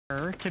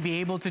to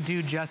be able to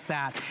do just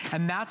that.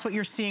 And that's what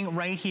you're seeing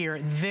right here.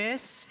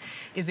 This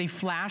is a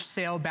flash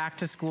sale back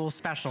to school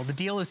special. The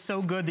deal is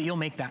so good that you'll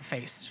make that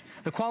face.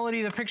 The quality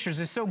of the pictures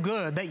is so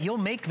good that you'll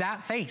make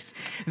that face.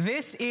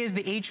 This is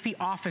the HP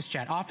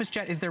Officejet.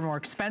 Officejet is their more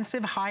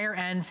expensive, higher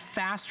end,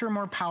 faster,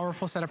 more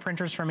powerful set of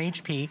printers from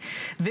HP.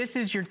 This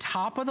is your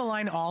top of the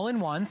line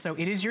all-in-one. So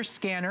it is your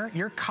scanner,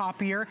 your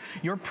copier,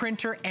 your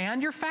printer,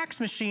 and your fax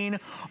machine,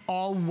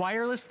 all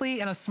wirelessly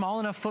in a small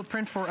enough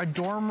footprint for a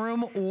dorm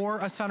room or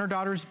a son or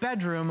daughter's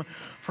bedroom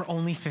for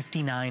only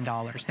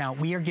 $59. Now,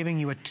 we are giving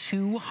you a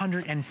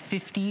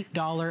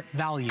 $250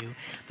 value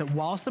that,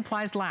 while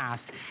supplies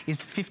last,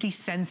 is 50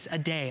 cents a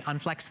day on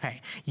FlexPay.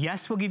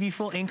 Yes, we'll give you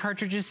full ink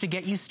cartridges to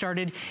get you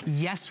started.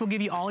 Yes, we'll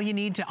give you all you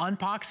need to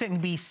unbox it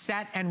and be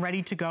set and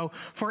ready to go.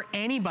 For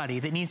anybody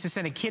that needs to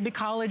send a kid to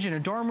college in a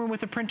dorm room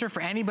with a printer,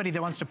 for anybody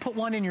that wants to put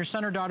one in your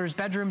son or daughter's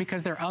bedroom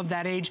because they're of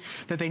that age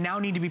that they now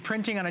need to be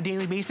printing on a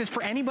daily basis,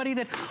 for anybody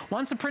that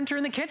wants a printer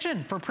in the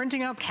kitchen for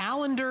printing out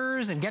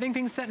calendars and getting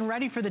things set and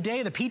ready for the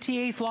day, the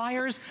PTA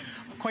flyers,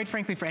 quite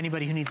frankly, for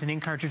anybody who needs an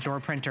ink cartridge or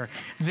a printer,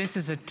 this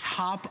is a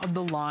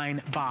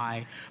top-of-the-line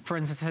buy for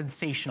a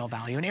sensational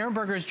value. And Aaron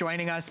Berger is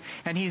joining us,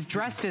 and he's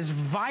dressed as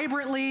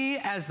vibrantly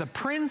as the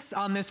prince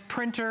on this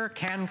printer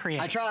can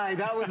create. I tried.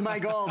 That was my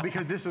goal,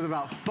 because this is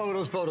about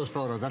photos, photos,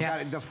 photos. I've got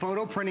the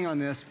photo printing on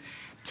this.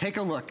 Take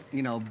a look.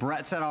 You know,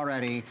 Brett said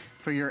already,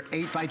 for your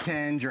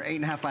 8x10s, your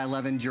 8.5 by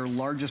 11s, your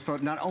largest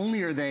photo, not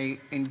only are they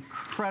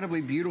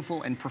incredibly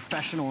beautiful and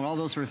professional and all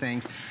those sort of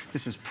things,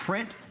 this is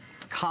print,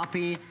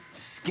 copy,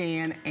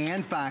 scan,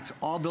 and fax,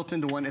 all built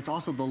into one. It's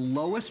also the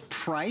lowest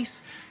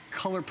price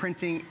color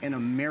printing in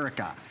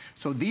America.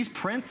 So these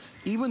prints,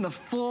 even the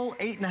full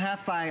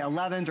 8.5 by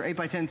 11s or 8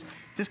 by 10s,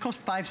 this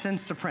costs 5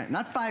 cents to print.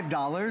 Not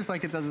 $5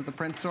 like it does at the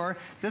print store.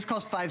 This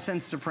costs 5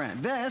 cents to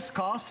print. This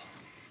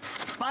costs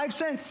 5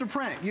 cents to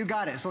print. You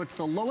got it. So it's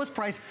the lowest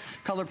price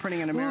color printing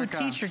in America.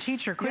 Ooh,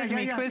 teacher, quiz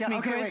me.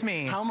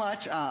 How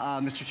much,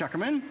 Mr.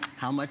 Chuckerman,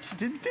 how much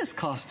did this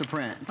cost to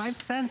print? 5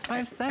 cents,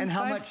 5 cents, and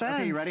how 5 much, cents.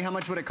 Okay, you ready? How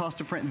much would it cost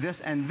to print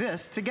this and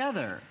this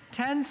together?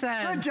 10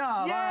 cents. Good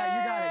job. Yay! All right,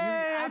 you got it.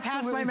 I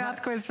passed my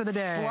math quiz for the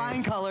day.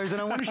 Flying colors, and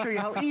I want to show you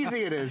how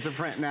easy it is to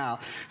print now.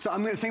 So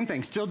I'm going to, same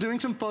thing, still doing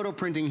some photo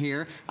printing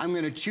here. I'm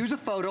going to choose a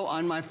photo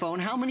on my phone.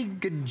 How many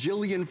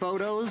gajillion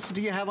photos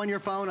do you have on your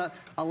phone? A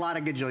lot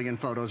of gajillion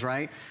photos,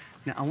 right?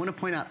 Now, I want to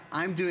point out,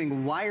 I'm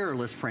doing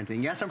wireless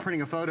printing. Yes, I'm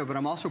printing a photo, but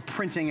I'm also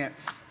printing it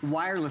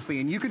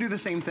wirelessly. And you can do the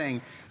same thing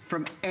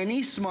from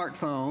any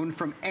smartphone,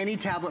 from any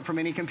tablet, from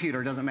any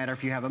computer. It doesn't matter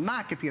if you have a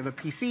Mac, if you have a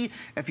PC,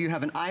 if you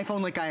have an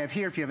iPhone like I have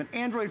here, if you have an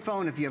Android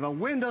phone, if you have a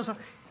Windows.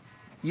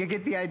 You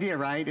get the idea,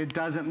 right? It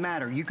doesn't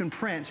matter. You can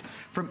print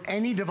from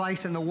any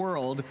device in the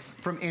world,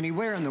 from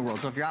anywhere in the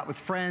world. So if you're out with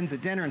friends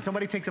at dinner and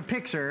somebody takes a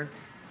picture,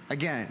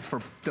 again,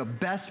 for the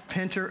best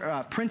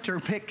printer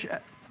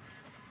picture.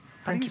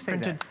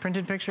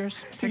 Printed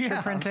pictures?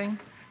 Picture printing?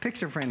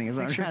 Picture printing is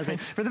what I'm trying to say.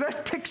 For the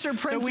best picture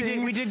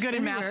printing. So we did good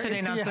in math today,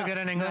 not so good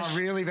in English. No,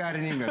 really bad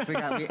in English. We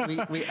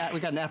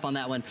got an F on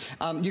that one.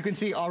 You can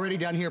see already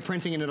down here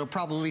printing, and it'll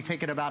probably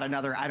take it about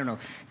another, I don't know,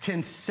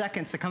 10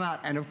 seconds to come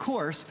out. And of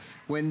course,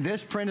 when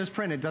this print is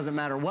printed, it doesn't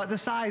matter what the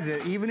size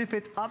is, even if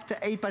it's up to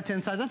 8 by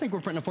 10 size. I think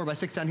we're printing a 4 by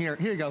 6 down here.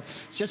 Here you go.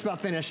 It's just about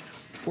finished.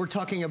 We're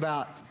talking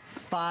about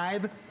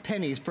 5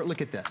 pennies for, look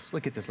at this,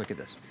 look at this, look at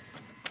this.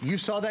 You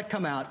saw that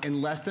come out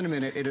in less than a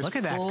minute. It is look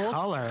at full that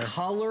color.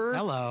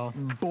 Hello.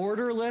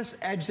 Borderless,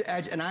 edge to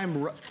edge, and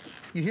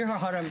you hear how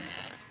hard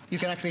you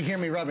can actually hear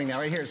me rubbing now,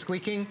 right here,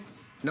 squeaking.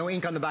 No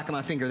ink on the back of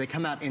my finger. They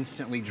come out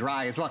instantly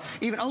dry as well.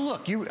 Even, oh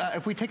look,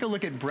 if we take a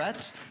look at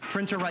Brett's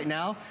printer right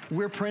now,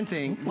 we're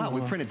printing, wow, we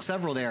printed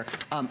several there,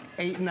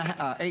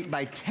 8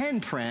 by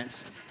 10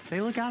 prints. They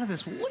look out of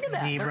this. Look at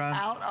that. Zebra.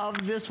 They're out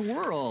of this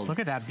world. Look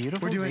at that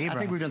beautiful zebra. I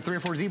think we've done 3 or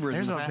 4 zebras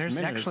in the past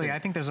minute actually, I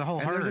think there's a whole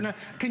herd.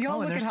 Can y'all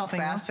look at how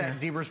fast that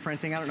zebra's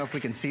printing? I don't know if we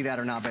can see that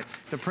or not, but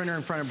the printer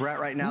in front of Brett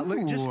right now.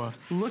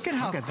 Look at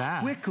how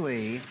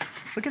quickly.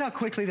 Look at how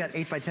quickly that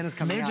 8 by 10 is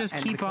coming out. They just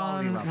keep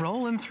on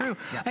rolling through.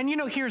 Yeah. And you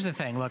know, here's the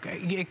thing. Look,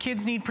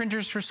 kids need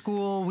printers for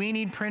school. We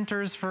need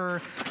printers for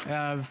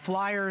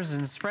flyers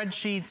and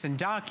spreadsheets and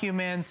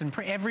documents. And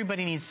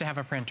everybody needs to have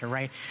a printer,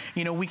 right?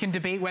 You know, we can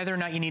debate whether or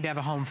not you need to have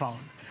a home phone,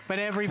 but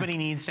everybody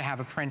needs to have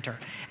a printer.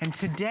 And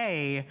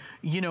today,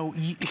 you know,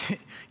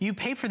 you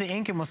pay for the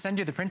ink and we'll send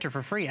you the printer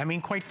for free. I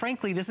mean, quite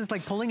frankly, this is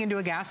like pulling into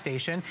a gas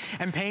station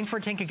and paying for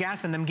a tank of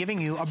gas and them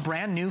giving you a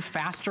brand new,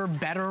 faster,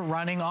 better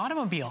running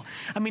automobile.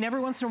 I mean,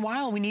 every once in a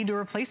while, we need to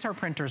replace our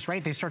printers,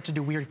 right? They start to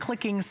do weird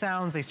clicking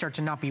sounds. They start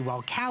to not be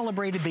well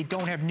calibrated. They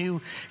don't have new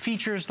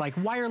features like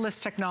wireless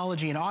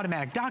technology and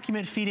automatic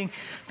document feeding.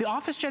 The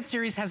Officejet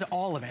series has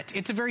all of it.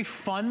 It's a very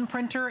fun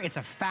printer. It's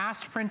a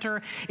fast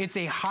printer. It's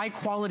a high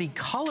quality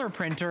color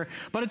printer,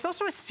 but it's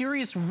also a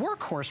serious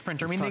workhorse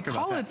printer. I mean, they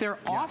call it their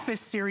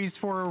Office series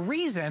for a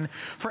reason.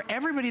 For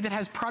everybody that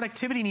has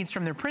productivity needs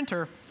from their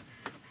printer,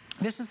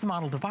 this is the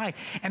model to buy.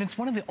 And it's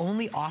one of the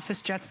only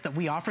office jets that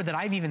we offer that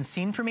I've even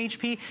seen from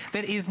HP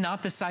that is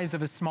not the size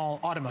of a small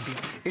automobile.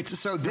 It's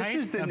so this right?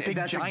 is the big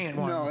giant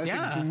ones. No, it's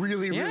yeah.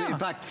 really. In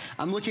fact,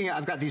 I'm looking at.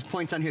 I've got these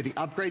points on here. The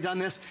upgrades on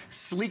this,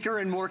 sleeker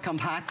and more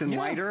compact and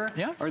lighter,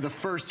 are the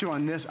first two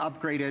on this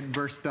upgraded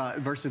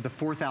versus the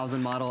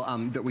 4000 model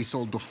that we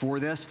sold before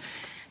this.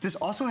 This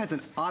also has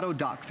an auto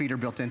dock feeder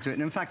built into it.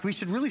 And in fact, we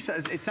should really say,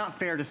 it's not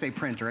fair to say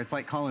printer. It's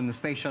like calling the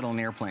space shuttle an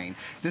airplane.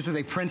 This is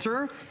a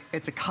printer,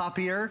 it's a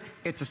copier,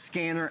 it's a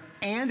scanner,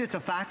 and it's a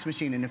fax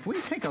machine. And if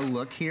we take a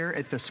look here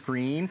at the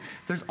screen,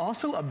 there's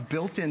also a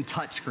built-in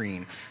touch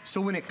screen. So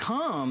when it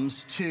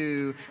comes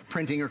to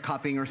printing or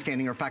copying or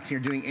scanning or faxing or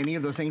doing any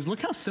of those things,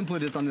 look how simple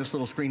it is on this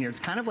little screen here. It's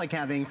kind of like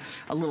having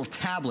a little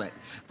tablet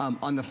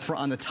on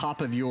the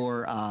top of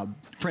your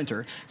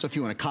printer. So if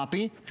you want to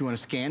copy, if you want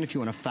to scan, if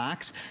you want to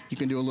fax, you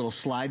can do a little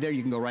slide there.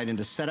 You can go right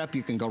into setup.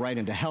 You can go right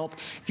into help.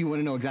 If you want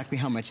to know exactly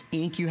how much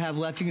ink you have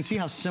left, you can see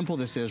how simple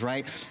this is,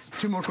 right?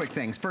 Two more quick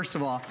things. First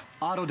of all,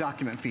 auto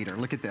document feeder.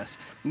 Look at this.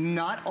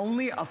 Not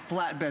only a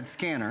flatbed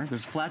scanner,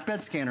 there's a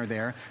flatbed scanner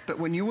there, but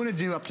when you want to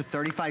do up to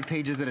 35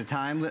 pages at a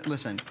time,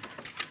 listen.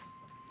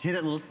 Hear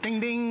that little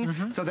ding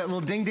ding? So that little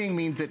ding ding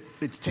means that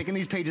it's taking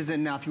these pages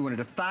in now. If you wanted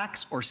to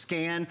fax or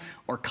scan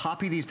or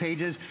copy these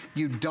pages,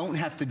 you don't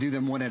have to do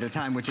them one at a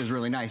time, which is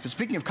really nice. But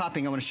speaking of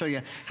copying, I want to show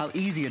you how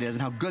easy it is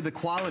and how good the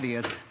quality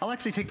is. I'll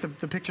actually take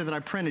the picture that I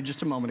printed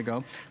just a moment ago.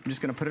 I'm just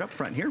going to put it up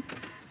front here.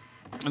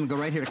 I'm gonna go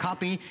right here to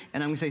copy,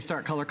 and I'm gonna say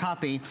start color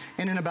copy,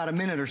 and in about a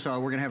minute or so,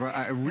 we're gonna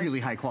have a really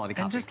high quality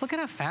copy. And just look at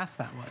how fast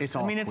that was. It's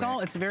all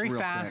it's very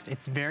fast,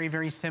 it's very,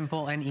 very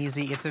simple and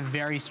easy. It's a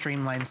very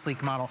streamlined,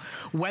 sleek model.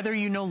 Whether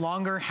you no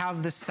longer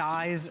have the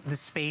size, the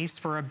space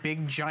for a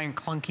big, giant,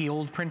 clunky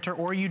old printer,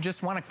 or you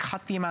just wanna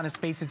cut the amount of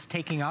space it's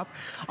taking up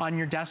on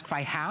your desk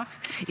by half,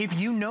 if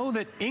you know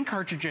that ink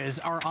cartridges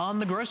are on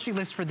the grocery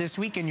list for this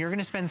week and you're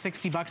gonna spend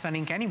 60 bucks on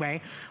ink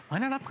anyway, why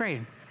not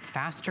upgrade?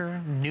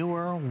 Faster,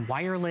 newer,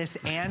 wireless,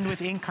 and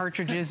with ink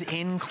cartridges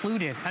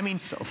included. I mean,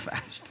 so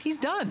fast. He's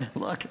done.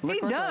 Look,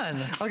 he's done.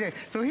 Okay,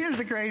 so here's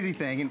the crazy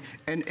thing,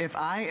 and if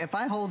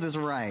I hold this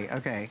right,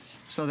 okay,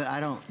 so that I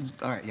don't.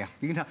 All right, yeah,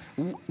 you can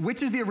tell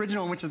which is the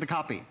original and which is the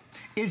copy.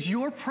 Is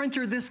your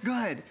printer this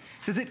good?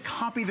 Does it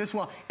copy this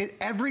well?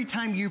 Every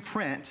time you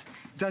print,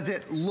 does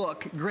it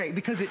look great?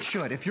 Because it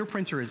should. If your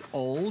printer is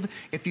old,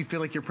 if you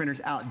feel like your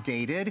printer's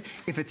outdated,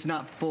 if it's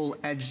not full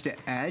edge to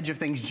edge, if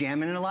things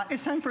jam in it a lot,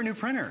 it's time for a new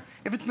printer.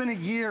 If it's been a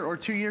year or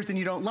 2 years and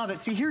you don't love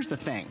it, see, here's the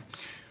thing.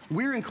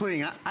 We're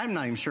including, I'm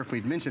not even sure if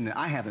we've mentioned it,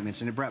 I haven't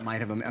mentioned it, Brett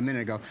might have a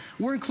minute ago.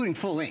 We're including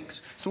full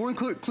inks. So we're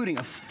including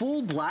a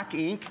full black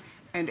ink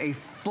and a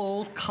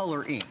full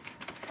color ink.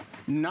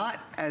 Not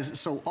as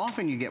so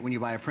often you get when you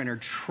buy a printer,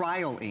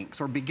 trial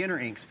inks or beginner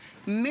inks.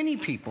 Many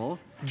people,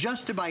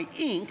 just to buy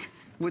ink,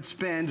 would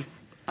spend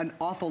an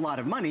awful lot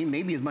of money,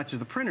 maybe as much as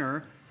the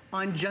printer,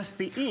 on just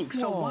the ink.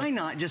 So why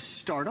not just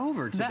start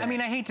over today? I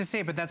mean, I hate to say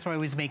it, but that's why I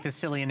always make this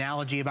silly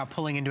analogy about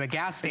pulling into a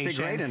gas station. It's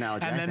a great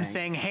analogy, and them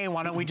saying, hey,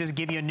 why don't we just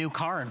give you a new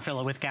car and fill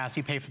it with gas?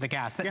 You pay for the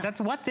gas.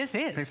 That's what this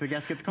is. Pay for the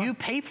gas, get the car. You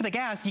pay for the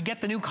gas, you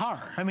get the new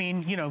car. I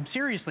mean, you know,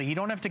 seriously, you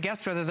don't have to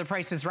guess whether the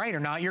price is right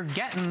or not. You're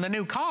getting the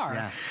new car.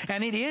 Yeah.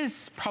 And it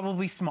is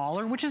probably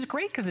smaller, which is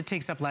great because it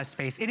takes up less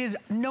space. It is,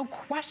 no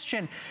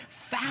question,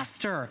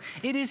 faster.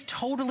 It is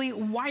totally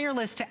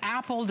wireless to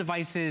Apple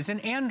devices and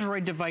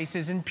Android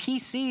devices and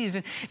PCs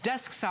and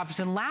desktops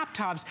and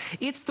laptops.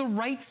 It's the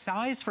right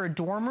size for a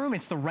dorm room.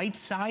 It's the right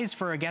size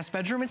for a guest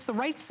bedroom. It's the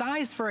right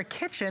size for a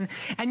kitchen,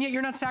 and yet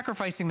you're not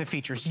sacrificing the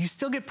features. You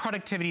still get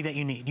productivity that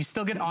you need. You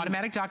still get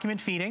automatic document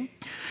feeding.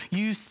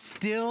 You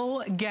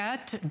still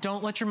get,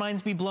 don't let your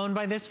minds be blown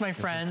by this, my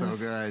friends. This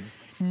is so good.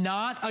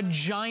 Not a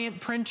giant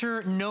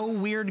printer, no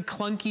weird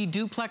clunky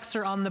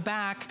duplexer on the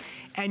back,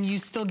 and you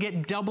still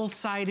get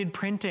double-sided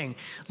printing.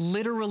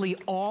 Literally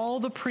all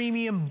the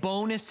premium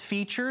bonus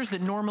features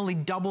that normally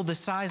double the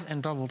size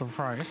and double the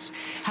price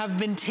have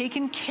been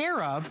taken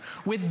care of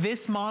with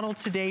this model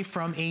today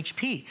from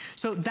HP.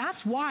 So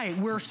that's why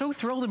we're so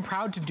thrilled and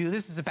proud to do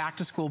this as a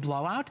back-to-school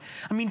blowout.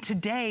 I mean,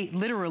 today,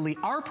 literally,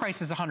 our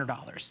price is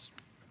 $100.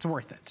 It's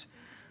worth it.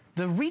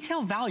 The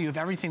retail value of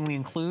everything we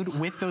include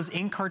with those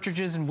ink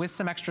cartridges and with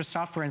some extra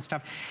software and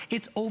stuff,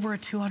 it's over a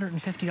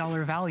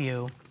 $250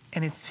 value.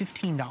 And it's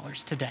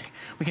 $15 today.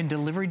 We can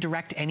delivery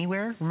direct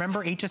anywhere.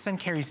 Remember, HSN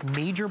carries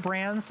major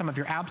brands, some of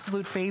your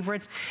absolute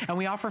favorites, and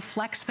we offer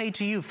FlexPay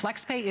to you.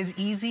 FlexPay is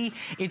easy,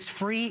 it's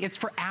free, it's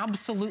for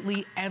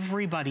absolutely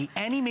everybody.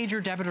 Any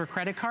major debit or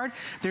credit card,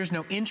 there's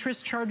no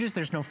interest charges,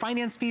 there's no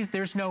finance fees,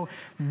 there's no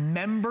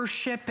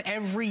membership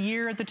every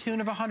year at the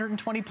tune of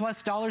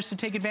 $120+ to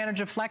take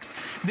advantage of Flex.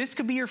 This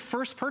could be your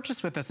first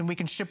purchase with us, and we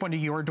can ship one to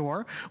your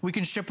door, we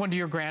can ship one to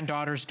your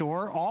granddaughter's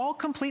door, all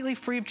completely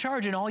free of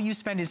charge, and all you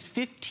spend is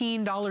 $15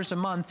 a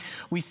month.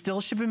 We still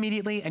ship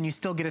immediately, and you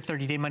still get a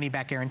 30-day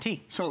money-back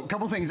guarantee. So a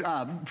couple things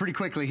pretty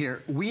quickly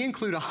here. We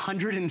include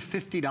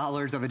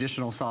 $150 of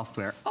additional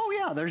software. Oh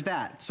yeah, there's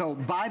that. So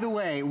by the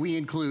way, we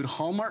include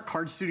Hallmark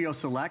Card Studio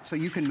Select, so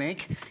you can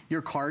make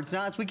your cards.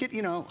 Now as we get,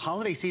 you know,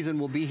 holiday season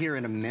will be here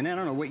in a minute. I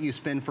don't know what you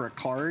spend for a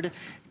card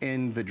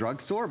in the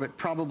drugstore, but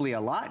probably a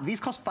lot. These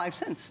cost 5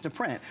 cents to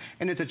print,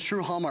 and it's a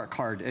true Hallmark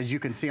card, as you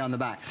can see on the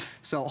back.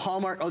 So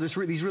Hallmark, oh, these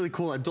really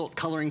cool adult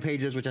coloring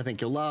pages, which I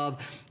think you'll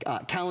love,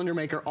 calendar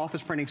maker,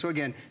 office printing. So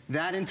again,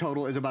 that in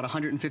total is about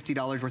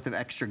 $150 worth of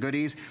extra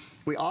goodies.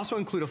 We also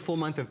include a full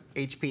month of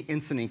HP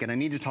Instant Ink, and I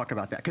need to talk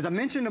about that, because I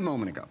mentioned a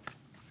moment ago,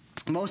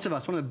 most of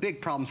us, one of the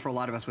big problems for a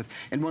lot of us with,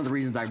 and one of the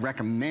reasons I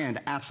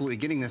recommend absolutely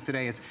getting this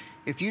today is,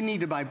 if you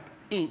need to buy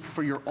ink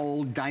for your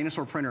old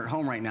dinosaur printer at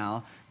home right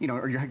now, you know,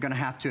 or you're gonna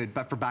have to,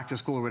 but for back to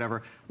school or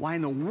whatever, why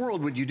in the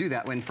world would you do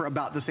that when for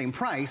about the same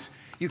price,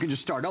 you can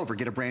just start over,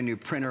 get a brand new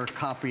printer,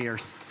 copier,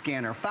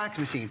 scanner, fax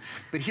machine.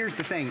 But here's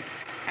the thing,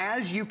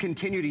 as you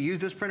continue to use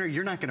this printer,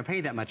 you're not gonna pay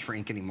that much for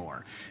ink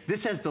anymore.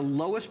 This has the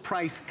lowest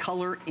price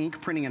color ink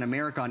printing in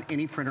America on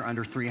any printer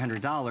under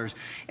 $300,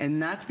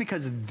 and that's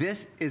because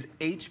this is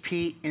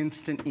HP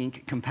Instant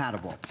Ink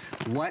compatible.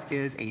 What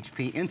is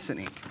HP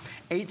Instant Ink?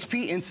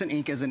 HP Instant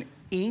Ink is an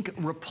ink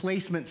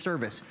replacement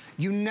service.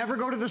 You never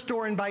go to the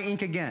store and buy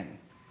ink again.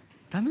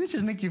 Doesn't it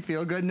just make you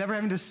feel good? Never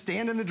having to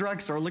stand in the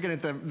drugstore looking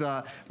at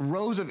the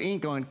rows of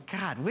ink going,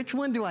 God, which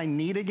one do I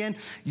need again?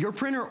 Your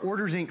printer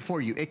orders ink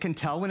for you. It can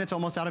tell when it's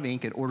almost out of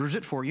ink. It orders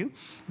it for you.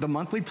 The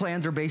monthly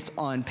plans are based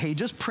on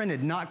pages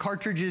printed, not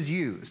cartridges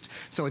used.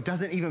 So it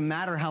doesn't even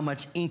matter how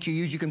much ink you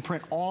use. You can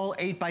print all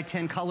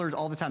 8x10 colors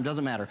all the time.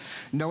 Doesn't matter.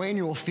 No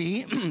annual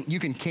fee. You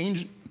can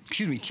change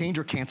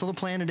or cancel the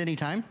plan at any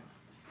time.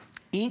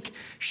 Ink,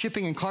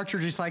 shipping, and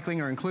cartridge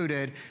recycling are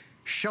included.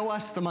 Show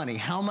us the money.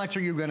 How much are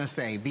you gonna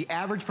save? The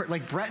average,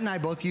 like Brett and I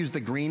both use the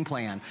green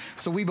plan.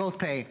 So we both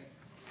pay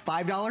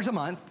 $5 a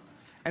month,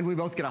 and we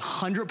both get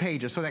 100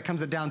 pages. So that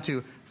comes down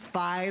to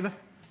 5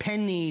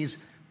 pennies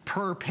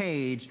per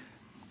page.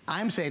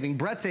 I'm saving,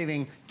 Brett's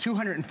saving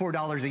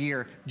 $204 a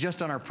year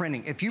just on our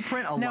printing. If you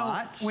print a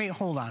lot. Wait,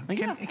 hold on.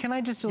 Can I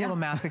just do a little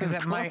math? Because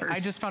I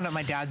just found out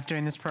my dad's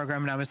doing this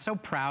program, and I was so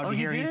proud to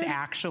hear he's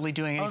actually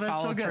doing it. He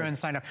followed through and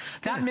signed up.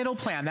 That middle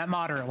plan, that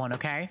moderate one,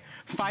 okay?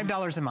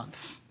 $5 a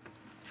month.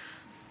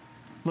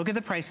 Look at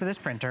the price of this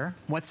printer.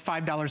 What's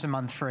 $5 a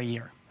month for a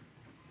year?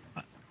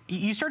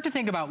 You start to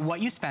think about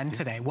what you spend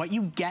today, what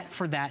you get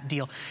for that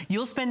deal.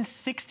 You'll spend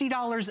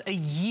 $60 a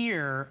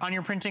year on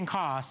your printing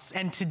costs,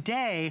 and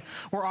today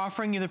we're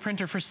offering you the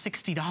printer for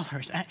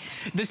 $60.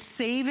 The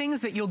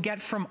savings that you'll get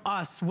from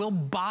us will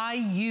buy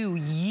you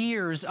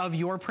years of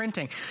your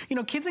printing. You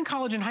know, kids in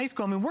college and high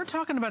school, I mean, we're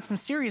talking about some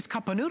serious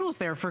cup of noodles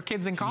there for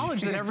kids in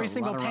college that every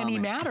single penny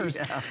matters.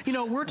 You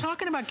know, we're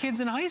talking about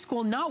kids in high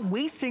school not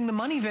wasting the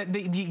money that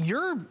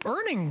you're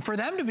earning for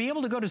them to be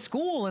able to go to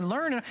school and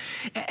learn.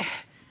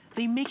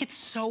 They make it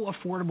so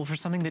affordable for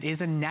something that is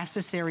a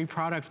necessary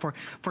product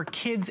for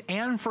kids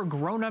and for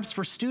grown-ups,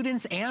 for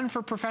students and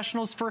for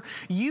professionals, for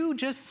you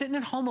just sitting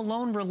at home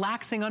alone,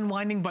 relaxing,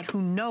 unwinding, but who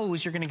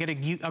knows you're gonna get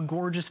a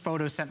gorgeous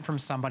photo sent from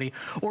somebody,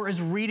 or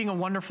is reading a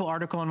wonderful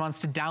article and wants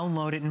to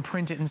download it and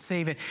print it and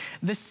save it.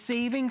 The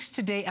savings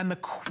today and the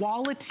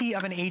quality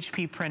of an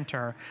HP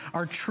printer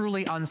are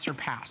truly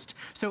unsurpassed.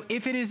 So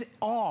if it is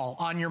all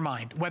on your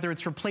mind, whether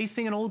it's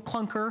replacing an old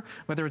clunker,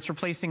 whether it's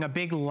replacing a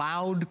big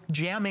loud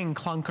jamming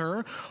clunker,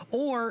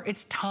 or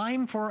it's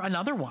time for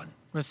another one.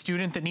 A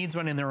student that needs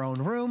one in their own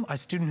room, a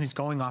student who's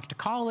going off to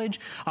college,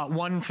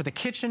 one for the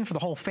kitchen, for the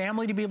whole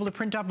family to be able to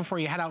print out before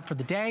you head out for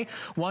the day,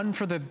 one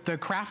for the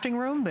crafting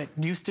room that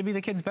used to be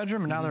the kids'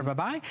 bedroom and now they're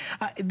bye-bye.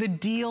 The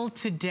deal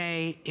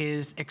today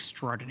is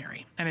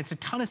extraordinary. And it's a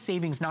ton of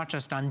savings, not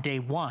just on day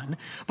one,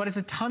 but it's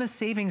a ton of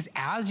savings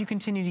as you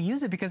continue to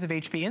use it because of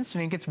HP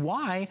Instant Ink. It's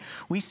why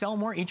we sell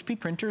more HP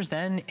printers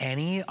than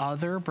any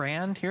other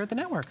brand here at the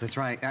network. That's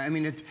right. I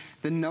mean, it's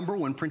the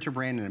 #1 printer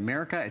brand in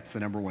America. It's the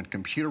 #1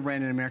 computer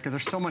brand in America.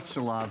 There's so much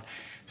to love.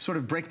 Sort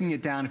of breaking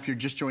it down, if you're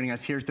just joining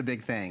us, here's the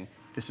big thing.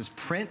 This is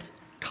print,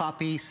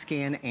 copy,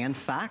 scan, and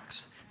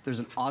fax. There's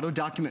an auto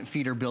document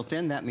feeder built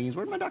in. That means,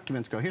 where'd my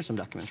documents go? Here's some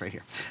documents right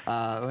here.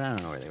 I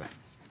don't know where they went.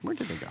 Where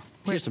did they go?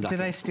 Here's some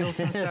documents. Did I steal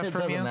some stuff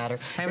from you? Doesn't matter.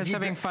 I was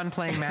having fun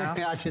playing math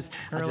I'll just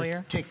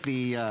take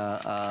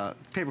the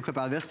paper clip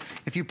out of this.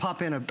 If you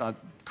pop in a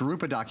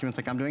group of documents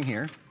like I'm doing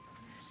here,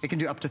 it can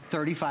do up to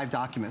 35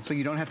 documents. So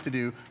you don't have to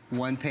do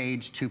 1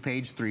 page, 2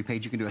 page, 3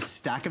 page. You can do a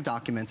stack of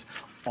documents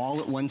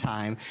all at one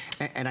time.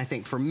 And I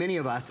think for many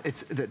of us,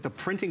 it's the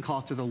printing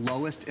costs are the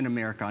lowest in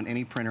America on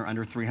any printer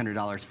under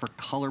 $300. For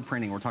color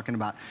printing, we're talking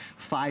about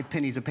 5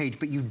 pennies a page,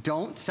 but you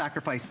don't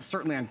sacrifice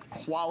certainly on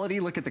quality.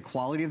 Look at the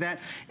quality of that.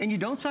 And you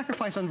don't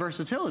sacrifice on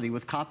versatility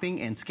with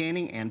copying and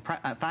scanning and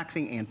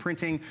faxing and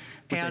printing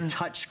with a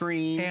touch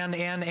screen. And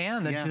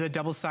the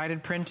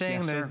double-sided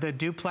printing, the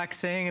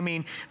duplexing. I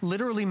mean,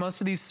 literally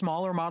most of these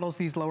smaller models,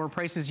 these lower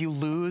prices, you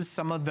lose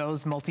some of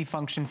those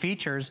multifunction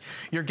features.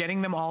 You're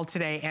getting them all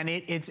today, and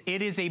it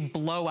it is a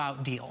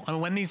blowout deal.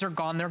 And when these are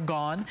gone, they're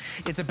gone.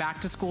 It's a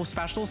back to school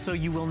special, so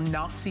you will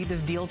not see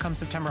this deal come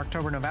September,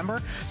 October,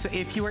 November. So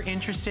if you are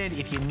interested,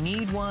 if you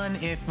need one,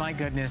 if, my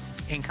goodness,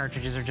 ink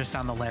cartridges are just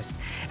on the list,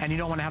 and you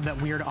don't want to have that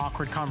weird,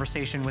 awkward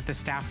conversation with the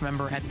staff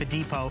member at the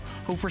depot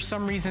who for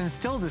some reason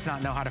still does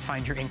not know how to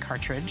find your ink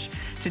cartridge,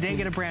 today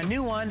get a brand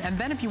new one, and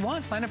then if you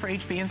want, sign up for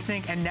HB Instant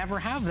Ink and never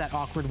have that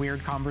awkward,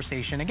 weird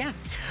conversation again.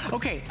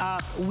 Okay,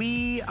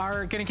 we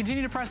are going to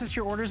continue to process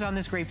your orders on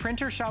this great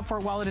printer. Shop for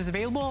it while it is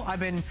available. I've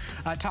been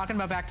talking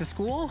about back to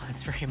school.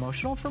 It's very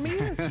emotional for me.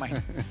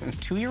 My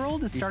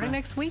 2-year-old is starting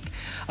next week.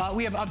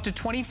 We have up to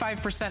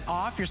 25%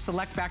 off your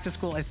select back to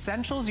school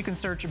essentials. You can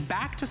search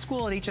back to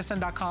school at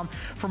hsn.com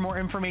for more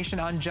information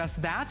on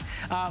just that.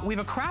 We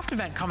have a craft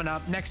event coming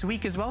up next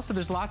week as well, so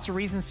there's lots of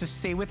reasons to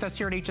stay with us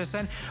here at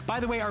HSN. By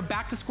the way, our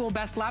back to school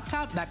best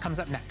laptop, that comes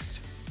up next.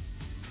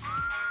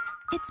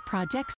 It's Project